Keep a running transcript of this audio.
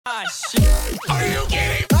Are you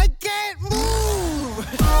kidding? I can't move!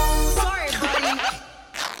 Sorry, buddy.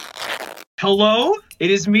 Hello? It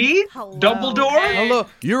is me, Hello. Dumbledore. Hey. Hello,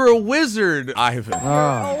 you're a wizard, Ivan.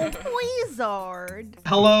 Oh. Oh, wizard.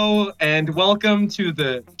 Hello, and welcome to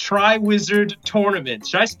the Tri-Wizard Tournament.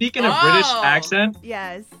 Should I speak in a British accent?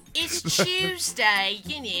 Yes. It's Tuesday,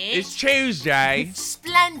 you know. It's Tuesday.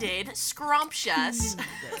 Splendid, scrumptious. All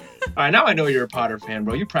right, now I know you're a Potter fan,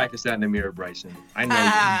 bro. You practiced that in the mirror, Bryson. I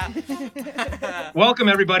know you. Welcome,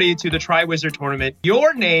 everybody, to the Tri-Wizard Tournament.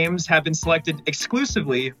 Your names have been selected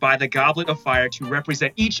exclusively by the Goblet of Fire to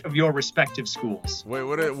represent each of your respective schools. Wait,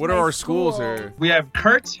 what are our schools here? We have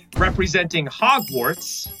Kurt representing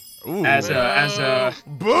Hogwarts. Ooh. As a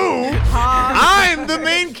Boo! I'm the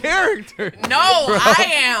main character. No, I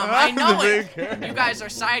am. I I'm know the main it. character. You guys are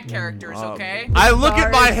side characters, okay? I look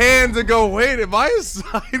at my hands and go, wait, am I a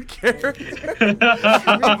side character?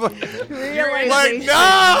 Like,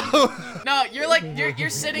 no! No, you're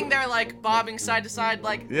sitting there like bobbing side to side,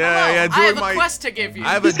 like, Yeah, hello, yeah, I have doing a quest to give you. I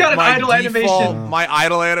have He's got an my idle default- animation. My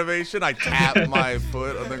idle animation, I tap my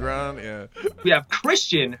foot on the ground, yeah. We have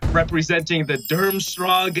Christian representing the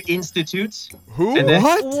Durmstrang Institute. Who? And then-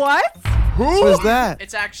 What? Who? What is that?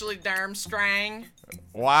 It's actually Durmstrang.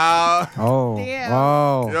 Wow. Oh. Damn.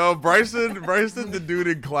 Oh. Yo, Bryson, the dude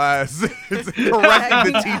in class. It's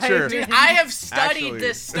correcting the teacher. Dude, I have studied Actually.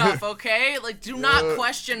 this stuff, okay? Like, do not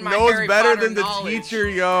question my Knows Harry better Potter than the knowledge. teacher,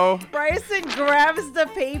 yo. Bryson grabs the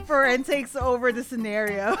paper and takes over the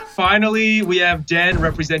scenario. Finally, we have Dan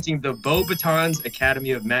representing the Beauxbatons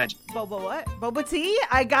Academy of Magic. Boba what? Boba tea?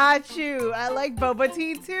 I got you. I like boba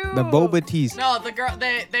tea too. The boba teas. No, the girl,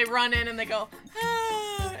 they run in and they go,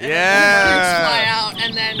 ah, and Yeah. then the cubes fly out,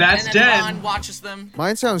 and then, That's and then dead. Ron watches them.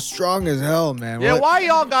 Mine sounds strong as hell, man. Yeah, What? why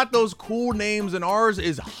y'all got those cool names and ours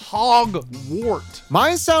is Hogwart?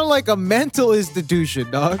 Mine sound like a mental institution,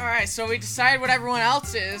 dog. All right, so we decide what everyone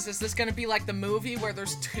else is. Is this gonna be like the movie where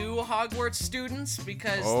there's two Hogwarts students?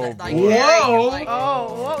 Because Oh, like, boy. Harry can, Whoa. like,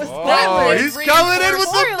 Oh, what was Oh, that? he's coming in with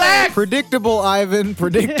the Spoilers. facts. Predictable, Ivan.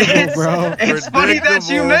 Predictable, bro. It's funny that you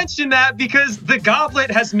Predictable. mentioned that because the Goblet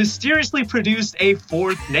has mysteriously produced a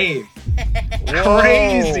fourth name. Whoa.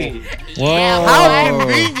 Crazy. Yeah, How right.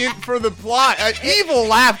 convenient for the plot. An evil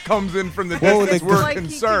laugh comes in from the Whoa, distance. the- We're Like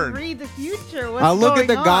concerned. he can read the future. What's I look at going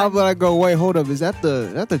the on? goblet. I go, wait, hold up. Is that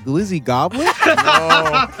the glizzy goblet?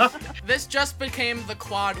 No. This just became the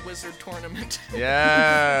Quad Wizard Tournament.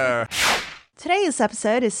 Yeah. Today's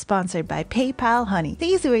episode is sponsored by PayPal Honey, the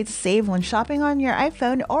easy way to save when shopping on your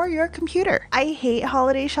iPhone or your computer. I hate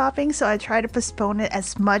holiday shopping, so I try to postpone it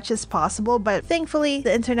as much as possible, but thankfully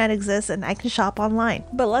the internet exists and I can shop online.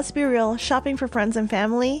 But let's be real, shopping for friends and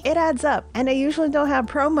family, it adds up, and I usually don't have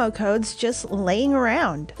promo codes just laying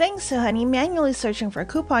around. Thanks to Honey, manually searching for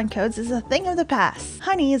coupon codes is a thing of the past.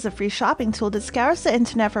 Honey is a free shopping tool that scours the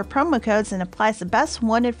internet for promo codes and applies the best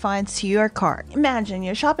one it finds to your cart. Imagine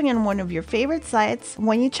you're shopping on one of your favorite sites.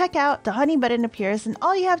 When you check out, the Honey button appears and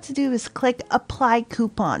all you have to do is click Apply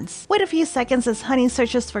Coupons. Wait a few seconds as Honey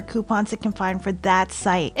searches for coupons it can find for that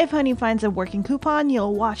site. If Honey finds a working coupon,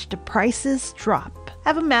 you'll watch the prices drop. I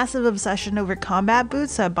have a massive obsession over combat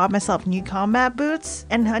boots, so I bought myself new combat boots,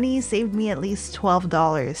 and Honey saved me at least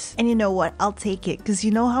 $12. And you know what? I'll take it, because you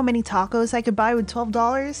know how many tacos I could buy with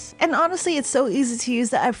 $12? And honestly, it's so easy to use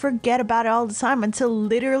that I forget about it all the time until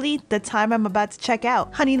literally the time I'm about to check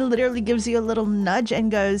out. Honey literally gives you a little nudge and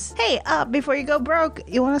goes, hey, before you go broke,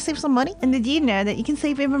 you want to save some money? And did you know that you can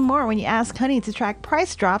save even more when you ask Honey to track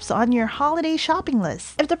price drops on your holiday shopping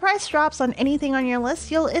list? If the price drops on anything on your list,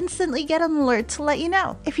 you'll instantly get an alert to let you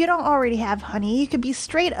know. If you don't already have Honey, you could be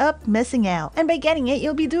straight up missing out. And by getting it,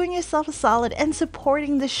 you'll be doing yourself a solid and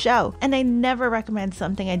supporting the show. And I never recommend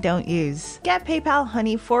something I don't use. Get PayPal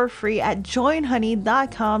Honey for free at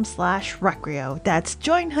joinhoney.com/recreo. That's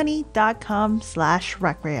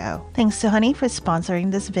joinhoney.com/recreo. Thanks to Honey for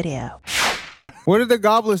sponsoring this video. What did the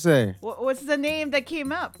goblet say? What's the name that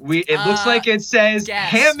came up? It looks like it says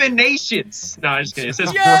guess. Haminations. No, I'm just kidding. It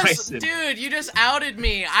says Yes, Bryson. dude, you just outed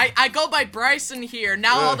me. I go by Bryson here.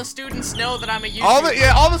 Now all the students know that I'm a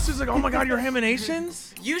YouTuber. All the students like, oh my god, you're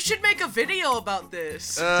Haminations? You should make a video about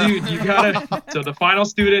this. Dude, you gotta. So the final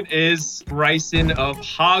student is Bryson of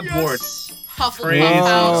Hogwarts. Hufflepuff Crazy.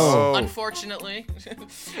 House, Whoa. unfortunately.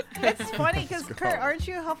 It's funny because Kurt, aren't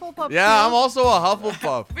you Hufflepuff? Yeah, too? I'm also a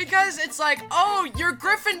Hufflepuff. Because it's like, oh, you're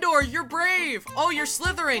Gryffindor, you're brave. Oh, you're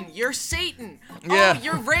Slytherin, you're Satan. Yeah. Oh,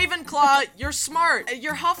 you're Ravenclaw, you're smart.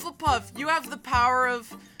 You're Hufflepuff, you have the power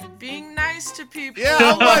of being nice to people. Yeah,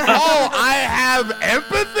 I'm like, oh, I have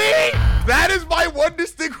empathy? That is my one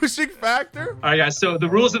distinguishing factor? All right, guys, so the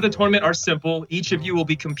rules of the tournament are simple. Each of you will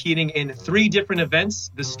be competing in 3 different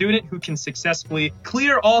events. The student who can successfully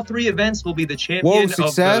clear all 3 events will be the champion Whoa, of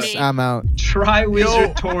success! the I'm out.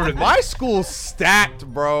 Tri-Wizard tournament. My school's stacked,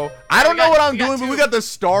 bro. I don't know what I'm doing, but we got the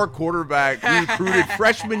star quarterback we recruited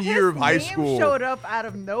freshman year of high Name school. showed up out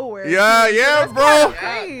of nowhere. Yeah, That's bro. kinda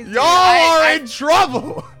crazy. Y'all are in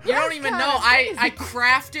trouble. You don't even kinda know. I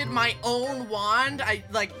crafted my own wand. I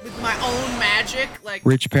like with my own magic. Like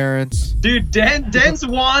Rich parents. Dude, Den's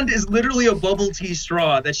wand is literally a bubble tea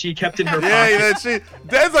straw that she kept in her pocket. Yeah,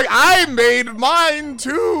 Dad's like, I made mine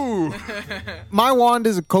too. My wand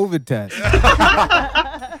is a COVID test.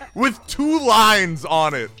 With 2 lines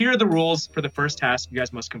on it. Here are the rules for the first task you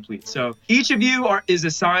guys must complete. So each of you is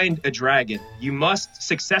assigned a dragon. You must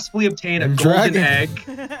successfully obtain a golden Dragon.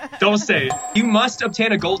 egg. Don't say it. You must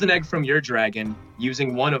obtain a golden egg from your dragon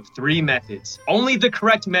using one of 3 methods. Only the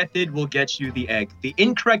correct method will get you the egg. The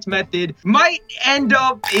incorrect method might end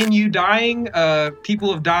up in you dying.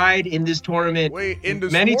 People have died in this tournament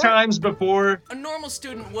many times before. a normal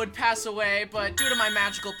student would pass away, but due to my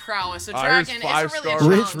magical prowess, a Here's dragon isn't really a 5-star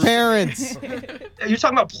Rich challenge. parents. You're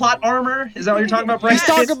talking about plot armor? Is that what you're talking about, He's Bryce?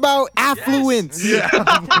 talking about affluence. Yeah.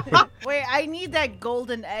 Wait, I need that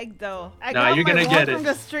golden egg though. I Nah, got you're my gonna wand get it. from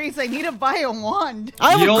the streets. I need to buy a wand.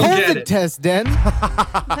 I have a You'll get COVID it. test, Den.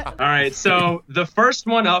 All right, so the first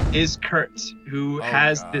one up is Kurt, who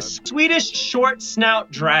has God. this Swedish short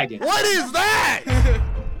snout dragon. What is that?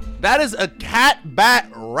 That is a cat,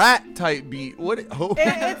 bat, rat type beat. What? Oh.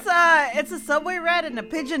 It's a subway rat and a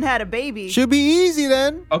pigeon had a baby. Should be easy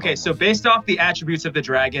then. Okay, so based off the attributes of the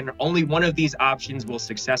dragon, only one of these options will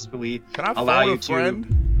successfully Can I allow phone you a to.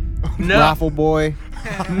 friend? No. Raffle boy.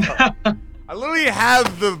 I literally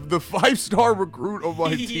have the 5-star recruit on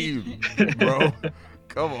my team, bro.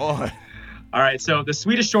 Come on. All right, so the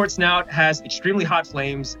Swedish short snout has extremely hot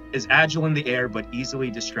flames, is agile in the air, but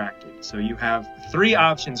easily distracted. So you have 3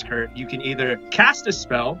 options, Kurt. You can either cast a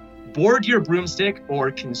spell, board your broomstick,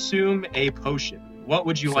 or consume a potion. What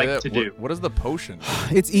would you Say like that- to do? What is the potion?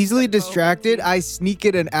 It's easily distracted. I sneak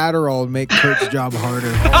it an Adderall and make Kurt's job harder.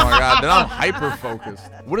 Oh my god, then I'm hyper focused.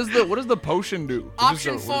 What does the potion do?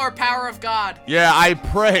 Option 4, power of God. Yeah, I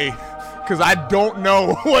pray, because I don't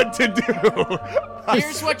know what to do.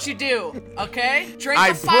 Here's what you do, okay? Drink I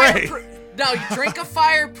a pray. No, you drink a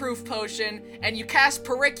fireproof potion and you cast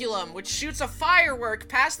Periculum, which shoots a firework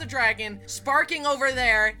past the dragon, sparking over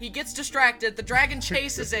there. He gets distracted. The dragon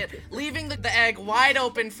chases it, leaving the egg wide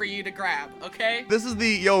open for you to grab, okay? This is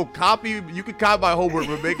the, copy, you could copy my homework,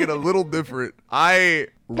 but make it a little different. I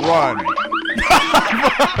run.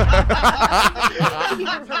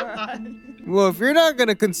 Well, if you're not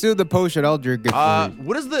gonna consume the potion, I'll drink it for you.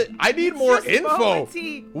 What is I need more just info. moment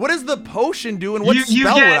tea. What does the potion do and what You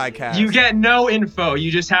spell get, would I cast? You get no info.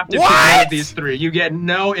 You just have to pick one What? of these 3. You get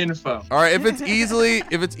no info. All right, if it's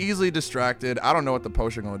easily distracted, I don't know what the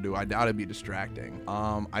potion gonna do. I doubt it'd be distracting.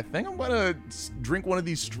 I think I'm gonna drink one of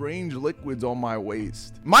these strange liquids on my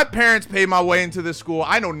waist. My parents paid my way into this school.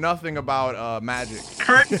 I know nothing about magic.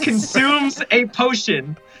 Kurt consumes a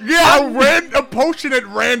potion, Yeah, I ran a potion at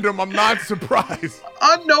random. I'm not surprised.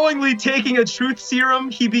 unknowingly taking a truth serum.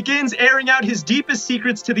 He begins airing out his deepest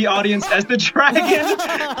secrets to the audience as the dragon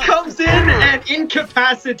comes in and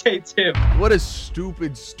incapacitates him. What a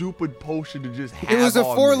stupid potion to just have. It was a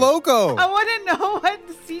on Four me. Loco. I want to know what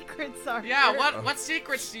the secrets are. Yeah, what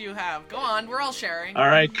secrets do you have? Go on, we're all sharing. All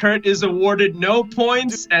right, Kurt is awarded no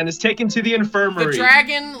points and is taken to the infirmary. The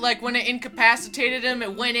dragon, like when it incapacitated him,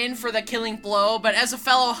 it went in for the killing blow, but as a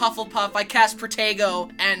fellow Hufflepuff, I cast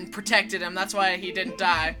Protego and protected him. That's why he didn't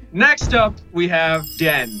die. Next up, we have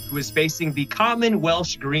Den, who is facing the common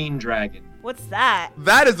Welsh green dragon. What's that?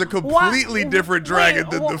 That is a completely different dragon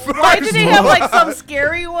than the first Why did they have one. like some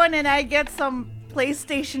scary one and I get some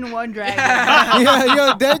PlayStation 1 dragon? Yeah,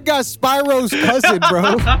 yo, that got Spyro's cousin,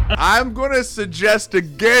 bro. I'm gonna suggest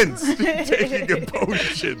against taking a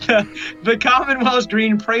potion. The common Welsh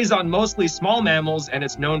green preys on mostly small mammals, and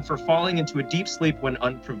it's known for falling into a deep sleep when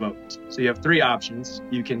unprovoked. So you have 3 options.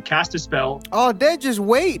 You can cast a spell, Oh, then just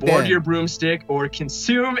wait, board then. your broomstick, or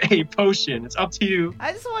consume a potion. It's up to you.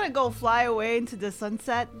 I just want to go fly away into the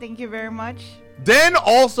sunset. Thank you very much. Dan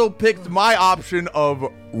also picked my option of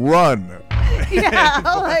run. Yeah,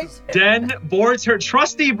 like Den boards her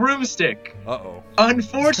trusty broomstick. Uh-oh.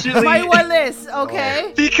 Unfortunately, my Wallace,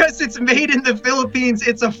 okay? because it's made in the Philippines,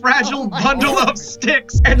 it's a fragile my bundle of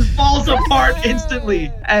sticks and falls apart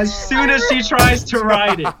instantly as soon as she tries to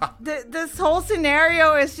ride it. This whole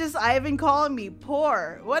scenario is just Ivan calling me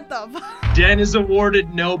poor. What the fuck? Den is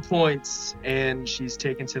awarded no points and she's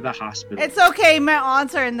taken to the hospital. It's okay, my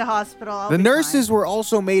aunts are in the hospital. I'll The be nurses fine. were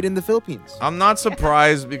also made in the Philippines. I'm not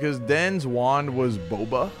surprised because Den's wand was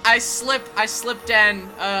boba. I slipped Den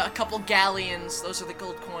a couple galleons. Those are the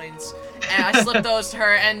gold coins. And I slipped those to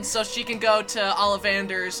her, and so she can go to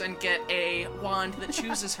Ollivander's and get a wand that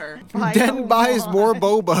chooses her. I Den don't buys want- more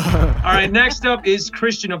boba. All right, next up is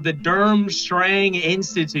Christian of the Durmstrang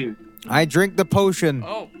Institute. I drink the potion.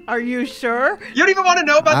 Oh. Are you sure? You don't even want to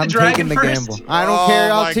know about I'm the dragon taking the first? gamble. I don't Oh care.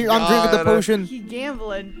 my I'm drinking the God. potion. He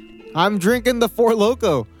gambling. I'm drinking the Four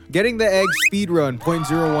Loco. Getting the egg speed run,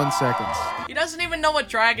 0.01 seconds. He doesn't even know what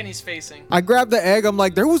dragon he's facing. I grabbed the egg. I'm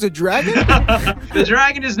like, there was a dragon? The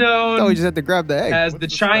dragon is known Oh, we just had to grab the egg. as What's the the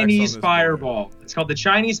specs Chinese on this fireball. It's called the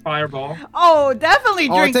Chinese fireball. Oh, definitely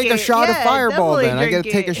Oh, drink take it. a shot of Yeah, Fireball definitely then. I gotta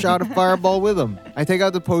drink take a it. shot of Fireball with him. I take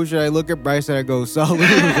out the potion, I look at Bryce and I go, salute.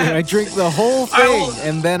 And I drink the whole thing, will-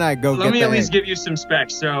 and then I go Let get me the at least egg. give you some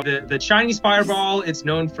specs. So the Chinese fireball, it's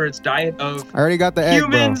known for its diet of I already got the egg,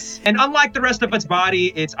 humans, and unlike the rest of its body,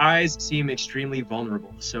 its eyes seem extremely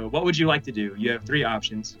vulnerable. So what would you like to do? You have three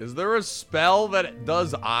options. Is there a spell that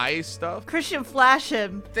does eye stuff? Christian, flash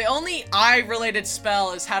him. The only eye-related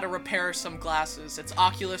spell is how to repair some glasses. It's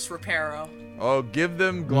Oculus Reparo. Oh, give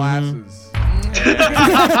them glasses. bro.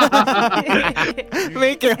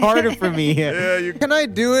 Make it harder for me. Yeah, you Can I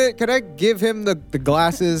do it? Can I give him the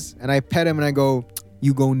glasses and I pet him and I go,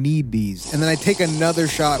 you go need these. And then I take another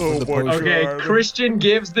shot Oh, from the boy. potion. Okay, God. Christian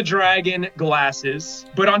gives the dragon glasses,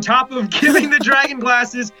 but on top of giving the dragon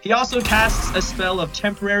glasses, he also casts a spell of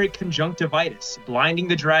temporary conjunctivitis, blinding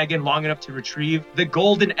the dragon long enough to retrieve the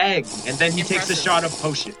golden egg, and then he takes a Impressive. shot of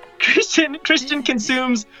potion. Christian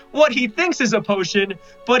consumes what he thinks is a potion,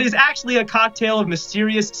 but is actually a cocktail of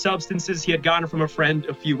mysterious substances he had gotten from a friend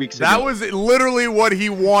a few weeks ago. That was literally what he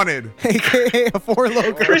wanted. AKA a Four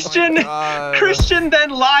Loco. Christian. God. Christian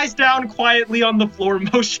then lies down quietly on the floor,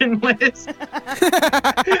 motionless.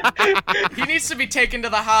 He needs to be taken to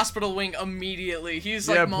the hospital wing immediately. He's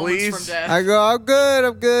like Yeah, moments please. from death. I go, I'm good,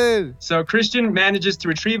 I'm good. So Christian manages to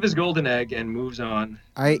retrieve his golden egg and moves on.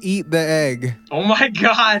 I eat the egg. Oh my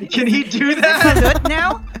god, can he do that? Balut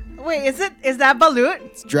now? Wait, is that Balut?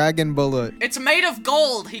 It's Dragon Bullet. It's made of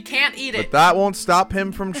gold. He can't eat But it. that won't stop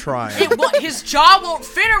him from trying. His jaw won't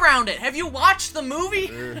fit around it. Have you watched the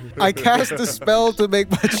movie? I cast a spell to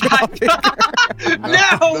make my jaw bigger.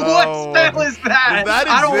 No, what spell is that? Does that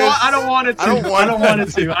I don't want. exist? I don't want it to. I don't want I don't want it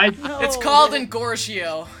to. It's called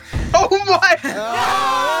Engorgio. Oh my!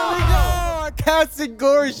 Oh, there we go. I cast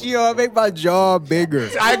Engorgio. I make my jaw bigger.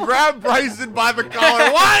 I grabbed Bryson by the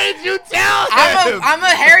collar. Why did you tell him? I'm a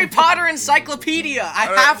Harry Potter encyclopedia. I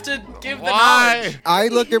have to give the Why? knowledge. I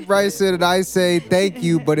look at Bryson and I say thank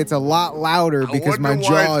you, but it's a lot louder because my wonder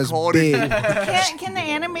why jaw it's is called big. Can the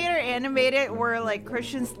animator animate it where like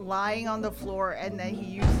Christian's lying on the floor and then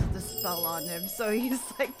he uses the spell on him? So he's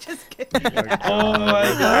like just kidding. Oh my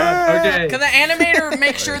god. Okay. Can the animator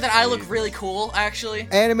make sure that I look really cool, actually?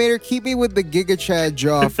 Animator, keep me with the Giga Chad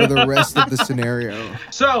jaw for the rest of the scenario.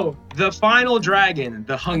 So the final dragon,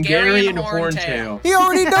 the Hungarian Hungarian horntail. He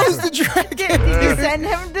already knows the dragon. Did you send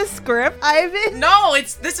him the script, Ivan? No,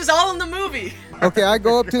 this is all in the movie. Okay, I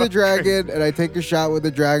go up to the dragon and I take a shot with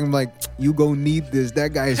the dragon. I'm like, you go need this.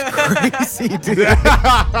 That guy's crazy, dude.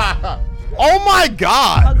 Oh my I'll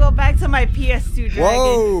god! go back to my PS2 dragon.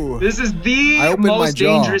 Whoa. This is I the opened my most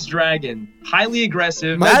jaw. dangerous dragon. Highly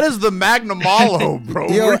aggressive. That is the Magnamalo, bro.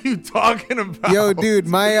 Yo. What are you talking about? Yo, dude,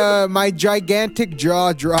 my gigantic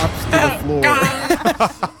jaw drops to the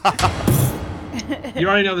floor. You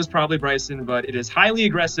already know this probably, Bryson, but it is highly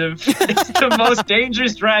aggressive. It's the most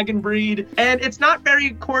dangerous dragon breed, and it's not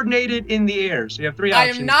very coordinated in the air. So you have three I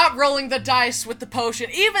options. am not rolling the dice with the potion,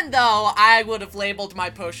 even though I would have labeled my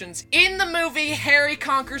potions. In the movie, Harry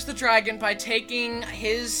conquers the dragon by taking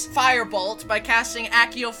his firebolt, by casting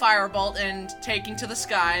Accio Firebolt and taking to the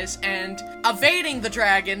skies, and evading the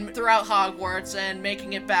dragon throughout Hogwarts and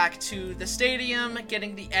making it back to the stadium,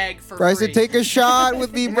 getting the egg for Bryson, free. take a shot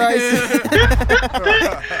with me, Bryson.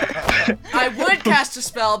 I would cast a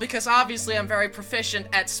spell because obviously I'm very proficient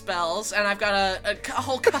at spells and I've got a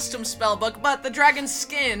whole custom spell book, but the dragon's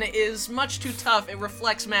skin is much too tough. It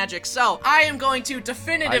reflects magic. So I am going to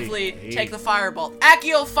definitively take the firebolt.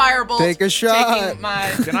 Accio firebolt. Take a shot. Taking my...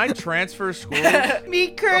 Can I transfer schools? Me,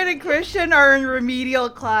 Kurt, and Christian are in remedial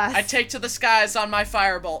class. I take to the skies on my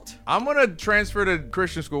firebolt. I'm gonna transfer to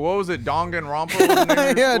Christian school. What was it? Danganronpa? Was the name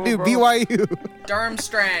of your Yeah, school, dude, bro? BYU.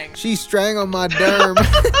 Durmstrang. She strangled my derm.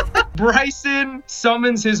 Bryson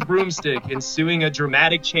summons his broomstick, ensuing a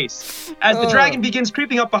dramatic chase. As the dragon begins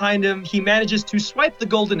creeping up behind him, he manages to swipe the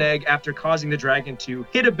golden egg after causing the dragon to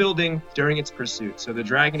hit a building during its pursuit. So the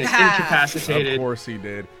dragon is incapacitated. Of course he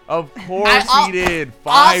did. Of course he did.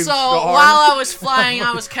 Also, Stars. while I was flying,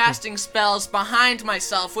 I was casting spells behind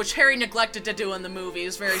myself, which Harry neglected to do in the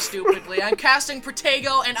movies very stupidly. I'm casting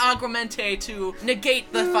Protego and Agramente to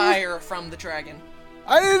negate the fire from the dragon.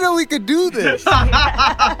 I didn't know we could do this.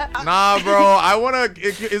 Nah, bro. I wanna.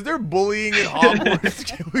 Is there bullying in Hogwarts?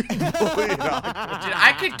 Can we bully in Hogwarts? Dude,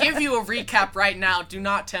 I could give you a recap right now. Do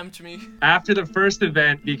not tempt me. After the first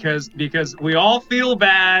event, because we all feel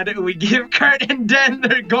bad, we give Kurt and Den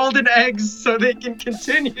their golden eggs so they can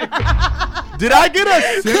continue. Did I get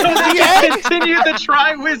a So sympathy they can egg? continue the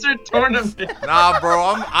Tri-Wizard tournament. Nah,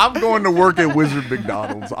 bro. I'm going to work at Wizard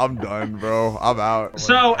McDonald's. I'm done, bro. I'm out.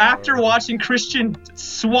 So after watching Christian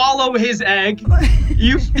swallow his egg,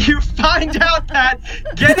 you find out that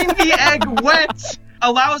getting the egg wet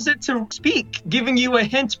allows it to speak, giving you a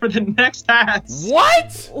hint for the next task.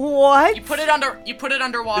 What? What? You put it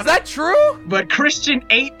underwater. Is that true? But Christian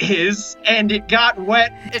ate his, and it got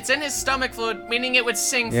wet. It's in his stomach fluid, meaning it would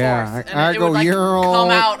sing Yeah, forth, and I it go, would like "Euro." come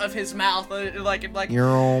out of his mouth, like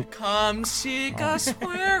Euro. Come seek us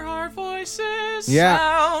where our voices Yeah.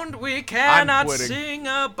 sound. We cannot quitting. sing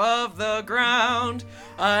above the ground.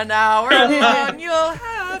 An hour on, you'll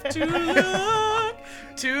have to look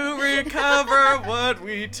to recover what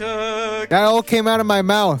we took. That all came out of my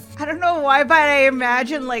mouth. I don't know why, but I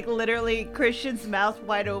imagine like literally Christian's mouth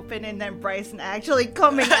wide open and then Bryson actually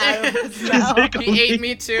coming out of his mouth. He ate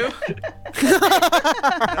me too.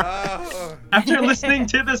 After listening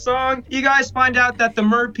to the song, you guys find out that the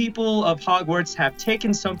mer people of Hogwarts have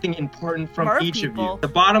taken something important from Mer each of people? you. The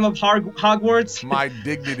bottom of Hogwarts, My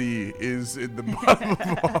dignity is in the bottom of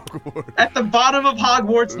Hogwarts. at the bottom of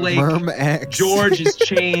Hogwarts Lake, Merm X. George is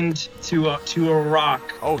chained to a rock,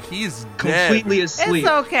 Oh, he's dead. completely asleep.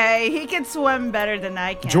 It's okay. He can swim better than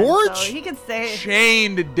I can. George? So he can stay.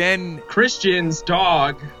 Chained Den. Christian's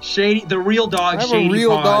dog, Shady, the real dog, I have a Shady real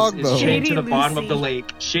Paws, dog, is though. chained to Shady the bottom of the Lucy.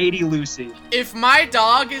 lake. Shady Lucy. If my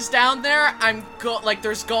dog is down there,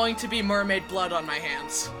 there's going to be mermaid blood on my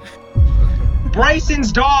hands.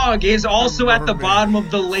 Bryson's dog is also at the Mermaid. bottom of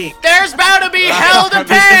the lake. There's bound to be hell to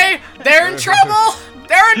pay. They're in trouble.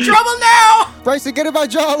 They're in trouble now. Bryson, get in my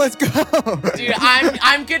jaw. Let's go. Dude,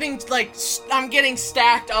 I'm getting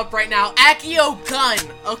stacked up right now. Accio gun,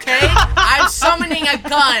 okay? I'm summoning a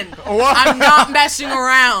gun. I'm not messing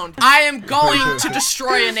around. I am going to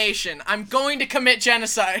destroy a nation. I'm going to commit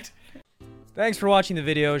genocide. Thanks for watching the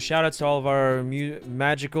video. Shout outs to all of our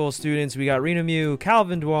magical students. We got Rena Mew,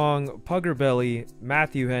 Calvin Duong, Pugger Belly,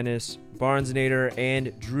 Matthew Hennis, Barnesnader,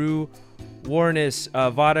 and Drew Warness,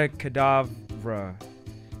 Vada Kedavra.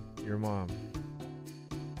 Your mom.